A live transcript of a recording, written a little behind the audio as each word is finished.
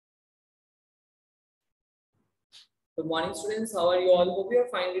Good morning, students. How are you all? Hope you are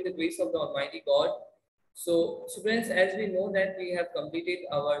fine with the grace of the Almighty God. So, students, as we know that we have completed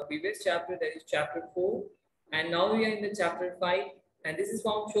our previous chapter, that is chapter 4, and now we are in the chapter 5, and this is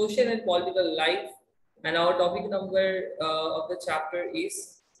from social and political life. And our topic number of the chapter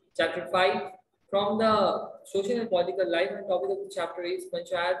is chapter 5. From the social and political life, and topic of the chapter is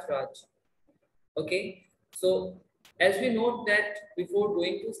Panchayat Raj. Okay, so as we note that before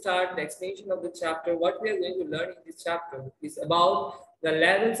going to start the explanation of the chapter, what we are going to learn in this chapter is about the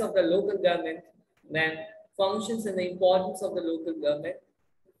levels of the local government, then functions and the importance of the local government,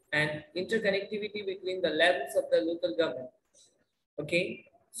 and interconnectivity between the levels of the local government. Okay,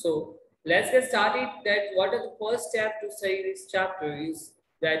 so let's get started. That what are the first step to study this chapter is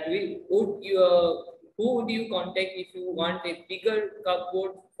that who would you contact if you want a bigger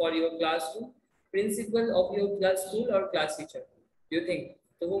cupboard for your classroom? Principal of your class school or class teacher? Do you think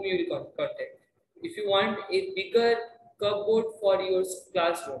to whom you will contact if you want a bigger cupboard for your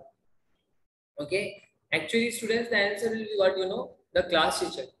classroom? Okay, actually, students, the answer will be what you know, the class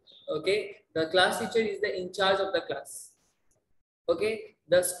teacher. Okay, the class teacher is the in charge of the class. Okay,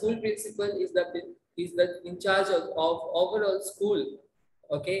 the school principal is the in charge of overall school.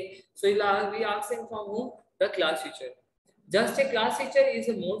 Okay, so we asking from whom? The class teacher. Just a class teacher is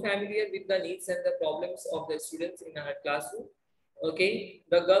more familiar with the needs and the problems of the students in our classroom. Okay,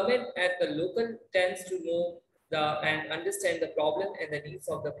 the government at the local tends to know the and understand the problem and the needs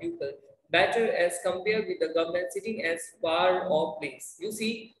of the pupil better as compared with the government sitting as far off place. You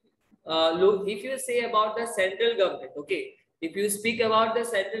see, look, if you say about the central government, okay, if you speak about the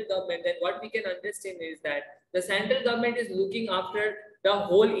central government, then what we can understand is that the central government is looking after the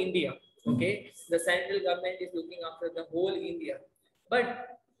whole India. Okay, the central government is looking after the whole India.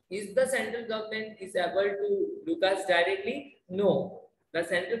 But is the central government is able to look us directly? No, the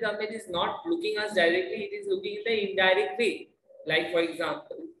central government is not looking us directly. It is looking in the indirect way. Like for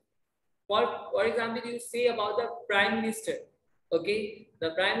example, for example, you say about the prime minister. Okay,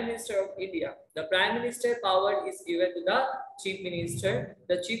 the prime minister of India. The prime minister power is given to the chief minister.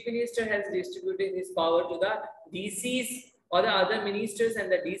 The chief minister has distributed his power to the DCs or the other ministers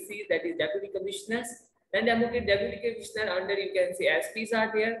and the DCs, that is deputy commissioners. Then deputy commissioner under you can say SPs are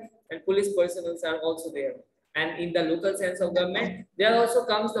there and police personnel are also there. And in the local sense of government, there also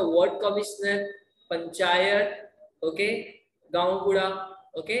comes the ward commissioner, panchayat, okay, gaon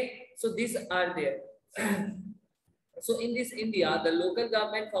okay. So these are there. So in this India, the local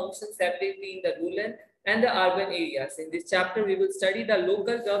government functions separately in the rural and the urban areas. In this chapter, we will study the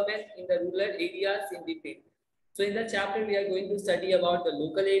local government in the rural areas in detail. So in the chapter, we are going to study about the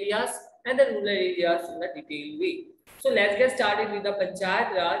local areas and the rural areas in a detailed way. So let's get started with the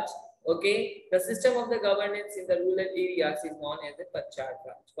Panchayat Raj. Okay, the system of the governance in the rural areas is known as the Panchayat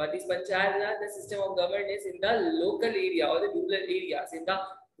Raj. What is Panchayat Raj? The system of governance in the local area or the rural areas, in the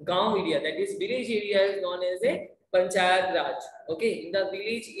gaon area, that is village area, is known as a Panchayat Raj. Okay, in the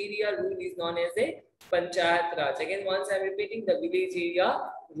village area, rule is known as a Panchayat Raj. Again, once I am repeating, the village area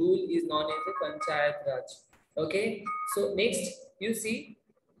rule is known as a Panchayat Raj. Okay, so next you see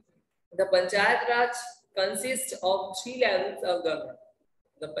the Panchayat Raj consists of 3 levels of government.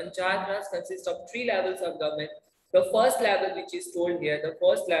 The Panchayat Raj consists of 3 levels of government. The first level, which is told here, the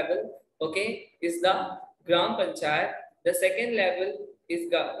first level, okay, is the Gram Panchayat. The second level is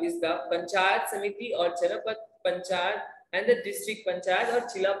the Panchayat Samiti or Janapat Panchayat, and the District Panchayat or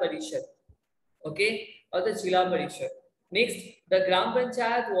Chila Parishad. Okay, or the Chila Parishad. Next, the Gram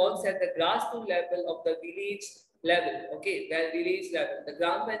Panchayat works at the grassroots level of the village level. Okay, the village level. The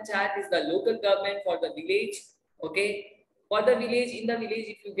Gram Panchayat is the local government for the village. Okay, for the village, in the village,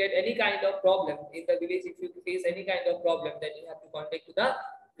 if you get any kind of problem, in the village, if you face any kind of problem, then you have to contact to the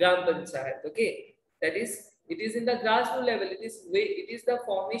Gram Panchayat. Okay, that is, it is in the grassroots level. It is the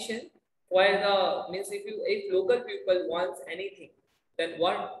formation where the means if local people wants anything, then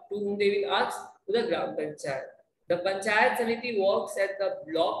what to whom they will ask? To the Gram Panchayat. The Panchayat Samiti works at the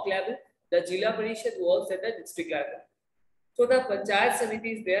block level. The Jila Parishad works at the district level. So the Panchayat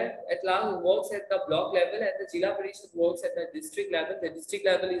Samiti is there at last, works at the block level, and the Jila Parishad works at the district level. The district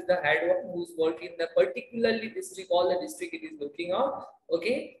level is the head one who's working the particularly district, all the district it is looking out.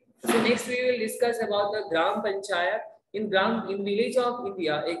 Okay. So next we will discuss about the Gram Panchayat. In village of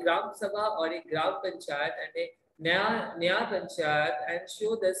India, a Gram Sabha or a Gram Panchayat and a Nya Panchayat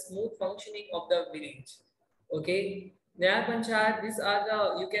ensure the smooth functioning of the village. Okay. Nya Panchayat, these are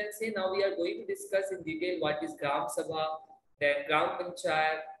the, you can say now we are going to discuss in detail what is Gram Sabha, then Gram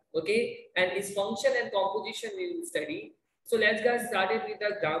Panchayat, okay, and its function and composition we will study. So let's get started with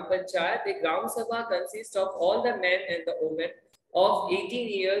the Gram Panchayat. The Gram Sabha consists of all the men and the women of 18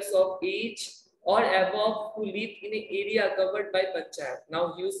 years of age or above who live in an area covered by Panchayat.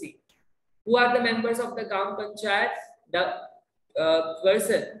 Now you see, who are the members of the Gram Panchayat? The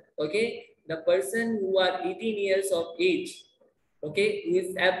person, okay, the person who are 18 years of age, okay, who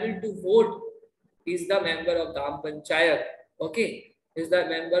is able to vote is the member of Gram Panchayat, okay, is the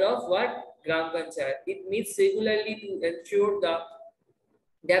member of what? Gram Panchayat. It meets regularly to ensure the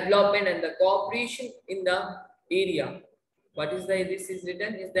development and the cooperation in the area. What is the this is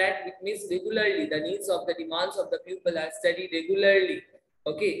written is that it means regularly the needs of the demands of the people are studied regularly.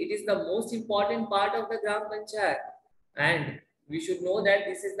 Okay, it is the most important part of the Gram Panchayat, and we should know that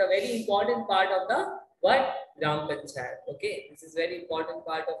this is the very important part of the what? Gram Panchayat. Okay, this is very important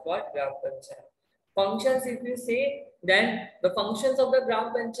part of what? Gram Panchayat. Functions, if you say, then the functions of the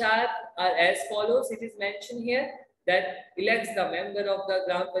Gram Panchayat are as follows. It is mentioned here that elects the member of the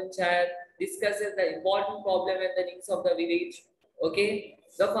Gram Panchayat, discusses the important problem and the needs of the village. Okay,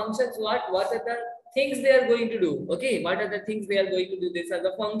 the functions, what are the things they are going to do? Okay, what are the things they are going to do? These are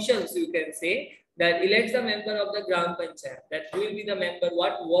the functions, you can say, that elects the member of the Gram Panchayat, that who will be the member,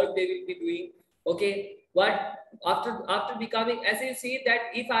 what work they will be doing. Okay, what after becoming, as you see that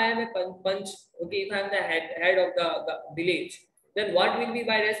if I am a punch, okay, if I am the head of the village, then what will be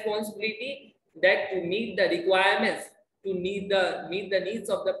my responsibility? That to meet the requirements, to meet the needs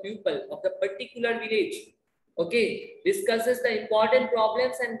of the people of the particular village. Okay, discusses the important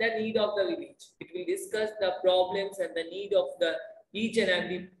problems and the need of the village. It will discuss the problems and the need of the each and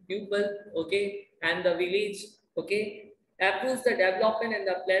every pupil, okay, and the village. Okay, approves the development and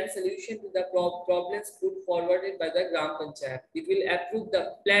the plan solution to the problems put forwarded by the Gram Panchayat. It will approve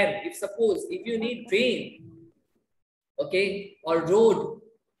the plan. If suppose if you need drain, okay, or road,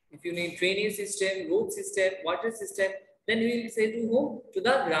 if you need drainage system, road system, water system, then we will say to whom? To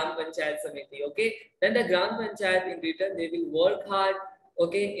the Gram Panchayat Samiti. Okay, then the Gram Panchayat in return they will work hard,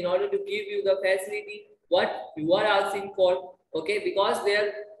 okay, in order to give you the facility what you are asking for. Okay, because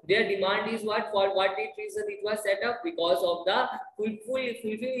their demand is what, for what reason it was set up, because of the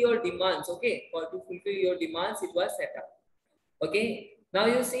fulfill your demands. Okay, for to fulfill your demands it was set up. Okay, now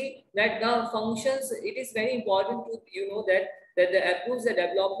you see that the functions, it is very important to that the approves the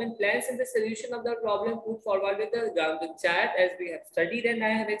development plans and the solution of the problem put forward with the Gram Panchayat, as we have studied and I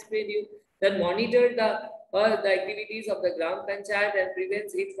have explained you. Then monitor the activities of the Gram Panchayat and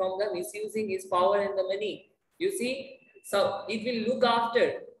prevents it from the misusing his power and the money. You see, so it will look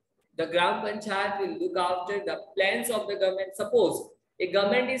after, the Gram Panchayat will look after the plans of the government. Suppose a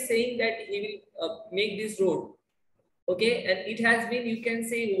government is saying that he will make this road, okay, and it has been, you can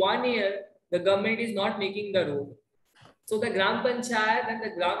say, 1 year the government is not making the road. So the Gram Panchayat and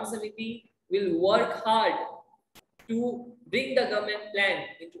the Gram Samiti will work hard to bring the government plan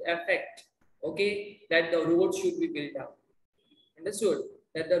into effect. Okay, that the road should be built up. Understood?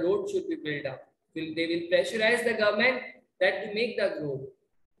 That the road should be built up. They will pressurize the government that to make the road.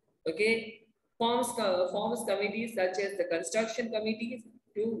 Okay, forms committees such as the construction committees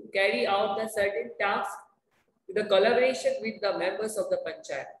to carry out the certain tasks with the collaboration with the members of the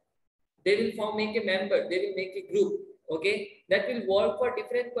Panchayat. They will make a member, they will make a group, okay, that will work for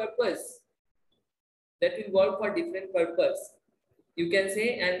different purpose. That will work for different purpose, you can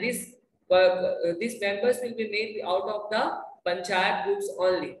say, and these members will be made out of the Panchayat groups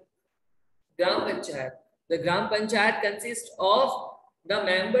only. Gram Panchayat. The Gram Panchayat consists of the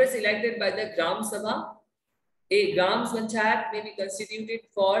members elected by the Gram Sabha. A Gram Panchayat may be constituted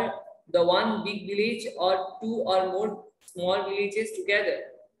for the one big village or two or more small villages together.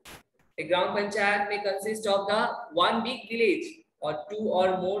 A Gram Panchayat may consist of the one big village or two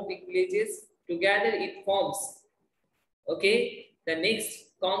or more big villages together it forms. Okay, the next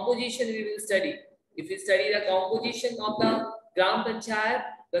composition we will study. If we study the composition of the Gram Panchayat,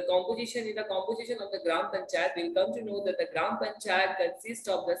 the composition of the Gram Panchayat, we will come to know that the Gram Panchayat consists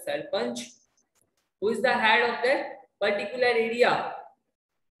of the Sarpanch, who is the head of that particular area.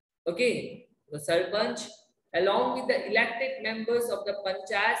 Okay, the Sarpanch, along with the elected members of the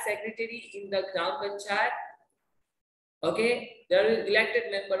Panchayat secretary in the Gram Panchayat. Okay, there is elected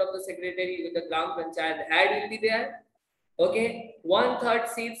member of the secretary with the Gram Panchayat head will be there. Okay, 1/3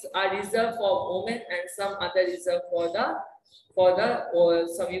 seats are reserved for women and some other reserved for or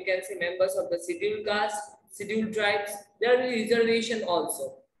some, you can say, members of the scheduled caste, scheduled tribes. There will be reservation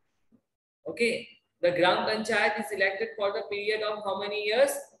also. Okay, the Gram Panchayat is elected for the period of how many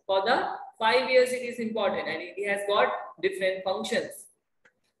years? For the 5 years it is important, and it has got different functions.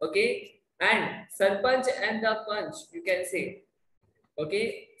 Okay, and Sarpanch and the Panch, you can say.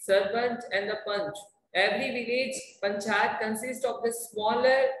 Okay, Sarpanch and the Panch. Every village Panchayat consists of the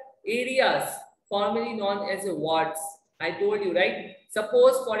smaller areas formerly known as wards. I told you, right?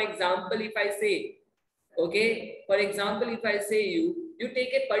 Suppose, for example, if I say, okay, for example, if I say you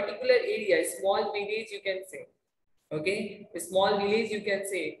take a particular area, a small village, you can say, okay, a small village, you can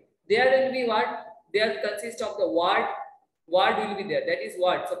say, there will be what? There consists of the ward. Ward will be there. That is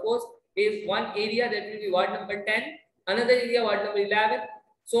what. Suppose if one area, that will be ward number 10, another area ward number 11.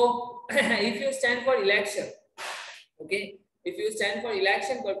 So if you stand for election, okay, if you stand for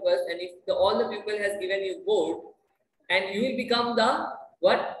election purpose, and if all the people has given you vote, and you will become the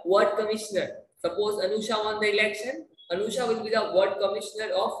what? Ward commissioner. Suppose Anusha won the election, Anusha will be the ward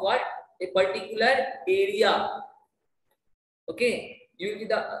commissioner of what? A particular area. Okay, you will be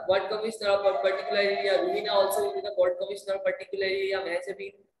the ward commissioner of a particular area. Ruhina also will be the ward commissioner of a particular area.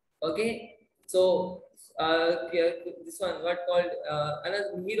 Mehajabi. Okay, so this one what called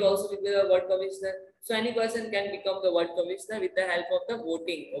another Mihir also will be the ward commissioner. So any person can become the ward commissioner with the help of the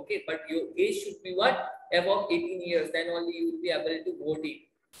voting. Okay, but your age should be what? Above 18 years. Then only you will be able to vote it.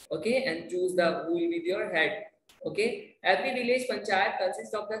 Okay, and choose the who will be your head. Okay, every village panchayat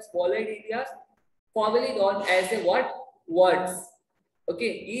consists of the smaller areas, formerly known as a what? Wards.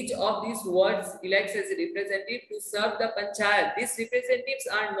 Okay, each of these wards elects as a representative to serve the panchayat. These representatives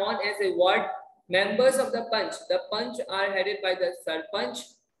are known as a ward members of the panch. The panch are headed by the sarpanch,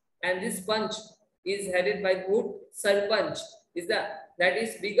 and this panch is headed by who? Sarpanch. That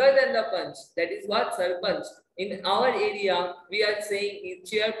is bigger than the panch. That is what? Sarpanch. In our area, we are saying is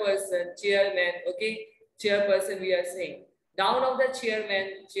chairperson, chairman. Okay, chairperson we are saying. Down of the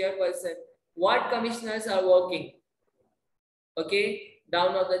chairman, chairperson, ward commissioners are working. Okay,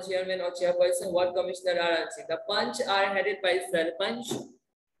 down of the chairman or chairperson, ward commissioner are answering. The panch are headed by sarpanch,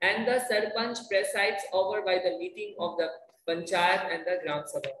 and the sarpanch presides over by the meeting of the panchayat and the gram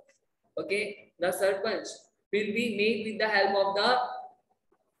sabha. Okay, the sarpanch will be made with the help of the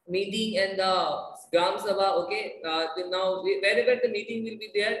meeting and the gram sabha. Okay, now wherever the meeting will be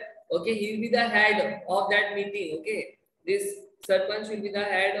there, okay, he will be the head of that meeting. Okay, this sarpanch will be the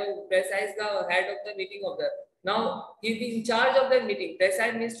head of presides the head of the meeting of the. Now he will be in charge of the meeting.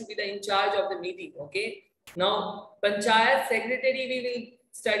 Preside means to be the in charge of the meeting. Okay. Now panchayat secretary we will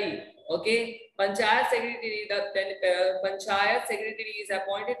study. Okay. Panchayat secretary, panchayat secretary is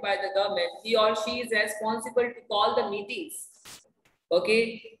appointed by the government. He or she is responsible to call the meetings.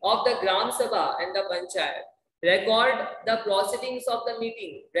 Okay, of the gram sabha and the panchayat. Record the proceedings of the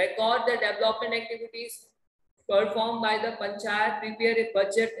meeting. Record the development activities performed by the panchayat, prepare a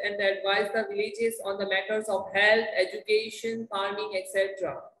budget and advise the villages on the matters of health, education, farming,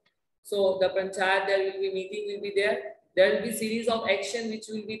 etc. So the panchayat, there will be meeting will be there. There will be series of action which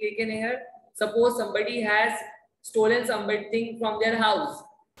will be taken here. Suppose somebody has stolen something from their house.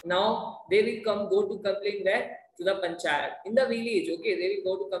 Now they will go to complain where? To the panchayat. In the village, okay, they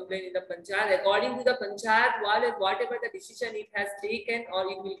will go to complain in the panchayat. According to the panchayat, whatever the decision it has taken or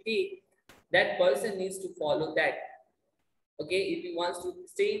it will take, that person needs to follow that. Okay, if he wants to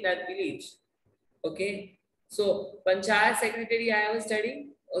stay in that village. Okay, so panchayat secretary I was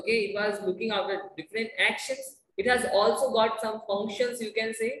studying. Okay, it was looking after different actions. It has also got some functions, you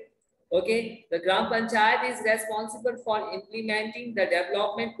can say. Okay, the gram panchayat is responsible for implementing the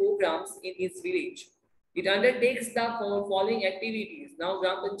development programs in its village. It undertakes the following activities. Now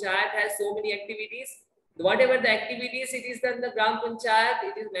gram panchayat has so many activities. Whatever the activities it is done, the gram panchayat,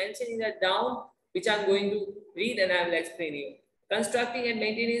 it is mentioned in the down, which I am going to read and I will explain you. Constructing and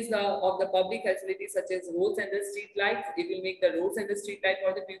maintenance of the public facilities such as roads and the street lights. It will make the roads and the street light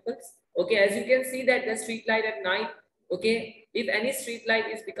for the pupils. Okay, as you can see that the street light at night, okay, if any street light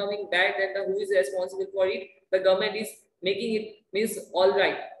is becoming bad, then who is responsible for it? The government is making it means all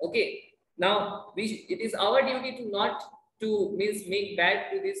right. Okay, now it is our duty to not to make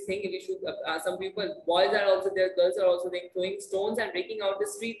bad to this thing. We should some people, boys are also there, girls are also there, throwing stones and breaking out the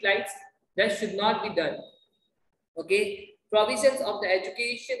street lights. That should not be done. Okay, provisions of the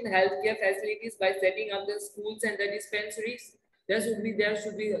education, healthcare facilities by setting up the schools and the dispensaries. There should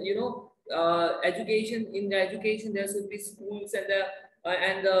be you know education. In the education there should be schools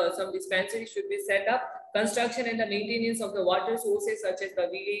and some dispensaries should be set up. Construction and the maintenance of the water sources such as the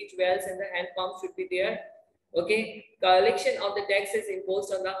village wells and the hand pumps should be there. Okay, collection of the taxes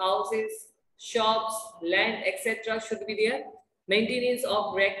imposed on the houses, shops, land, etc. should be there. Maintenance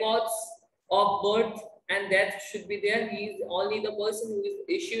of records of birth and death should be there. He is only the person who is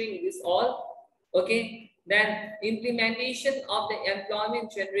issuing this all. Okay, then implementation of the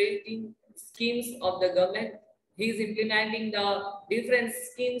employment generating schemes of the government. He is implementing the different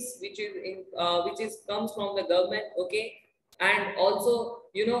schemes which comes from the government. Okay, and also,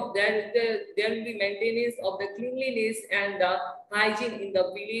 you know, there will be maintenance of the cleanliness and the hygiene in the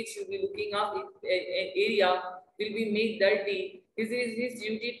village. Should be looking up if an area will be made dirty. It is his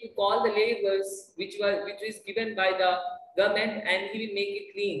duty to call the laborers which is given by the government, and he will make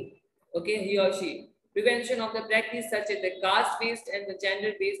it clean. Okay, he or she. Prevention of the practice such as the caste-based and the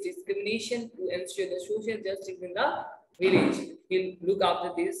gender-based discrimination to ensure the social justice in the village. He'll look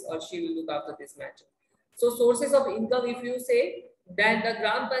after this, or she will look after this matter. So sources of income, if you say, then the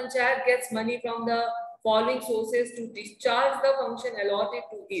Gram Panchayat gets money from the following sources to discharge the function allotted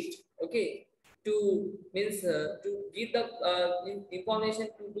to it. Okay, to means to give the information,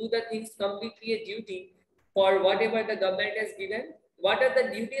 to do the things completely a duty for whatever the government has given. What are the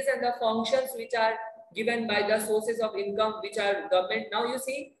duties and the functions which are given by the sources of income which are government? Now you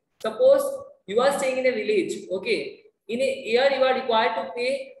see, suppose you are staying in a village. Okay, in a year you are required to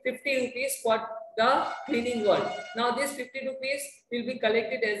pay 50 rupees for the cleaning work. Now this 50 rupees will be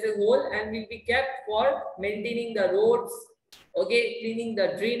collected as a whole and will be kept for maintaining the roads, okay, cleaning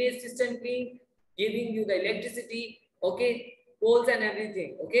the drainage system clean, giving you the electricity, okay, poles and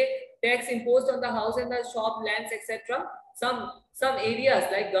everything, okay. Tax imposed on the house and the shop lands, etc. Some areas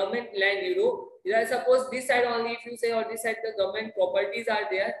like government land, suppose this side only, if you say, or this side the government properties are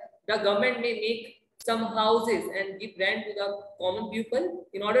there, the government may make some houses and give rent to the common people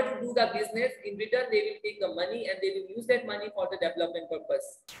in order to do the business. In return, they will take the money and they will use that money for the development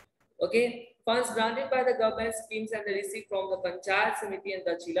purpose. Okay, funds granted by the government schemes and the receipt from the Panchayat Samiti and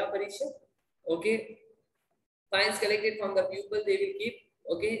the Jila Parishad. Okay, fines collected from the people they will keep.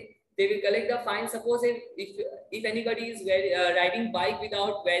 Okay, they will collect the fine. Suppose if anybody is riding bike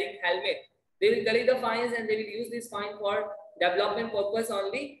without wearing helmet, they will collect the fines and they will use this fine for development purpose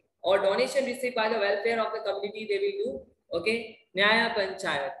only, or donation received by the welfare of the community they will do. Okay, Nyaya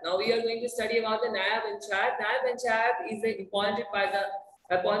Panchayat. Now we are going to study about the Nyaya Panchayat. Nyaya Panchayat is appointed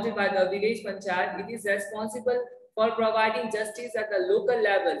by the village Panchayat. It is responsible for providing justice at the local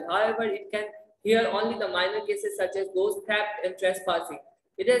level. However, it can hear only the minor cases such as those theft and trespassing.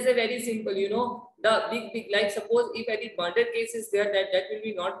 It is a very simple, the big, like suppose if any murder case is there, that will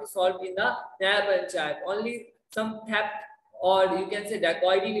be not be solved in the Nyaya Panchayat. Only some theft, or you can say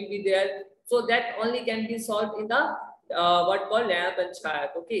dacoity will be there. So that only can be solved in the what called Nyaya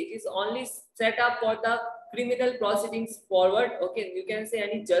Panchayat. Okay, it is only set up for the criminal proceedings forward. Okay, you can say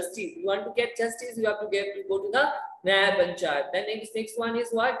any justice. You want to get justice, you have to go to the Nyaya Panchayat. Then next one is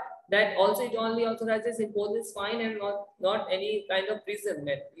what? That also it only authorizes imposes fine and not any kind of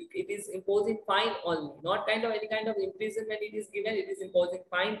imprisonment. It is imposing fine only, not any kind of imprisonment it is given. It is imposing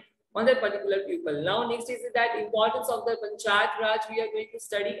fine on that particular people. Now next is that importance of the Panchayat Raj we are going to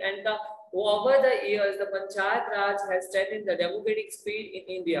study, and over the years the Panchayat Raj has strengthened the democratic spirit in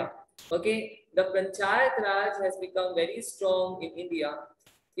India. Okay, the Panchayat Raj has become very strong in India.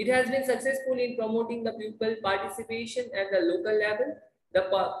 It has been successful in promoting the people participation at the local level.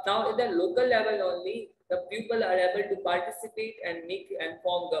 Now at the local level only, the people are able to participate and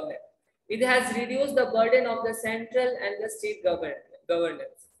form government. It has reduced the burden of the central and the state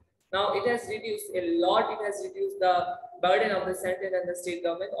governance. Now it has reduced a lot. It has reduced the burden of the central and the state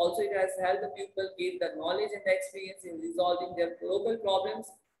government. Also, it has helped the people gain the knowledge and the experience in resolving their local problems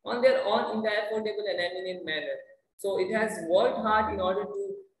on their own in the affordable and eminent manner. So it has worked hard in order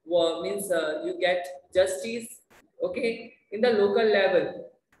to you get justice, okay, in the local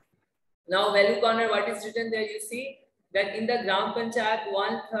level. Now value corner, what is written there, you see that in the Gram Panchayat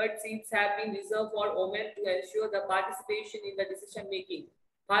 1/3 seats have been reserved for women to ensure the participation in the decision making.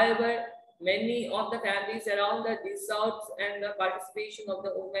 However, many of the families around the discounts and the participation of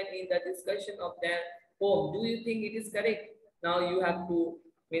the women in the discussion of their home. Do you think it is correct? Now you have to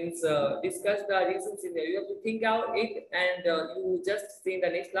discuss the reasons in there. You have to think out it, and you just say in the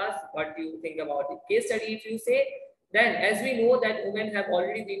next class what you think about it. Case study, if you say, then as we know that women have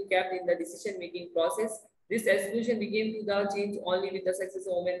already been kept in the decision making process, this exclusion began to the change only with the success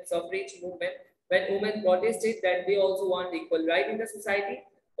of women's suffrage movement, when women protested that they also want equal right in the society.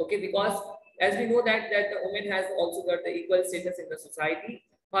 Okay, because as we know that the woman has also got the equal status in the society.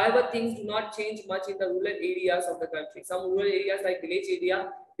 However, things do not change much in the rural areas of the country. Some rural areas like village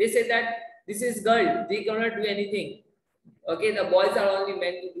area, they say that this is girl, they cannot do anything. Okay, the boys are only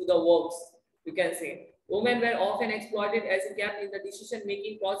meant to do the works, you can say. Women were often exploited as a gap in the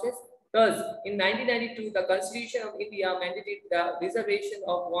decision-making process. Thus, in 1992, the Constitution of India mandated the reservation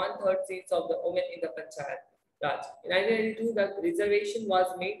of 1/3 seats of the women in the Panchayat Raj. In 1992, the reservation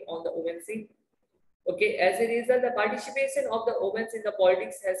was made on the women's seat. Okay, as a result, the participation of the women in the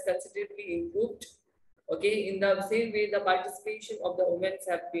politics has considerably improved. Okay, in the same way, the participation of the women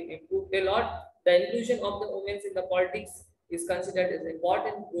have been improved a lot. The inclusion of the women in the politics is considered as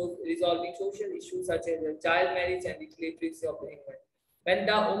important growth, resolving social issues such as child marriage and the literacy of the women. When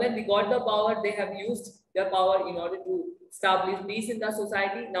the women got the power, they have used their power in order to establish peace in the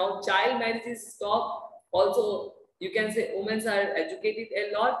society. Now child marriage is stopped. Also, you can say women are educated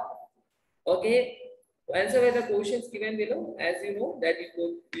a lot. Okay, answer the questions given below. As you know that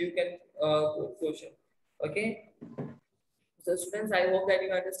you can put question. Okay. So students, I hope that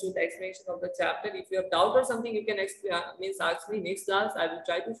you understood the explanation of the chapter. If you have doubt or something, you can ask me next class. I will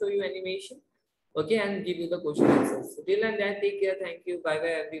try to show you animation. Okay, and give you the question answers. So till and then, take care. Thank you. Bye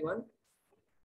bye, everyone.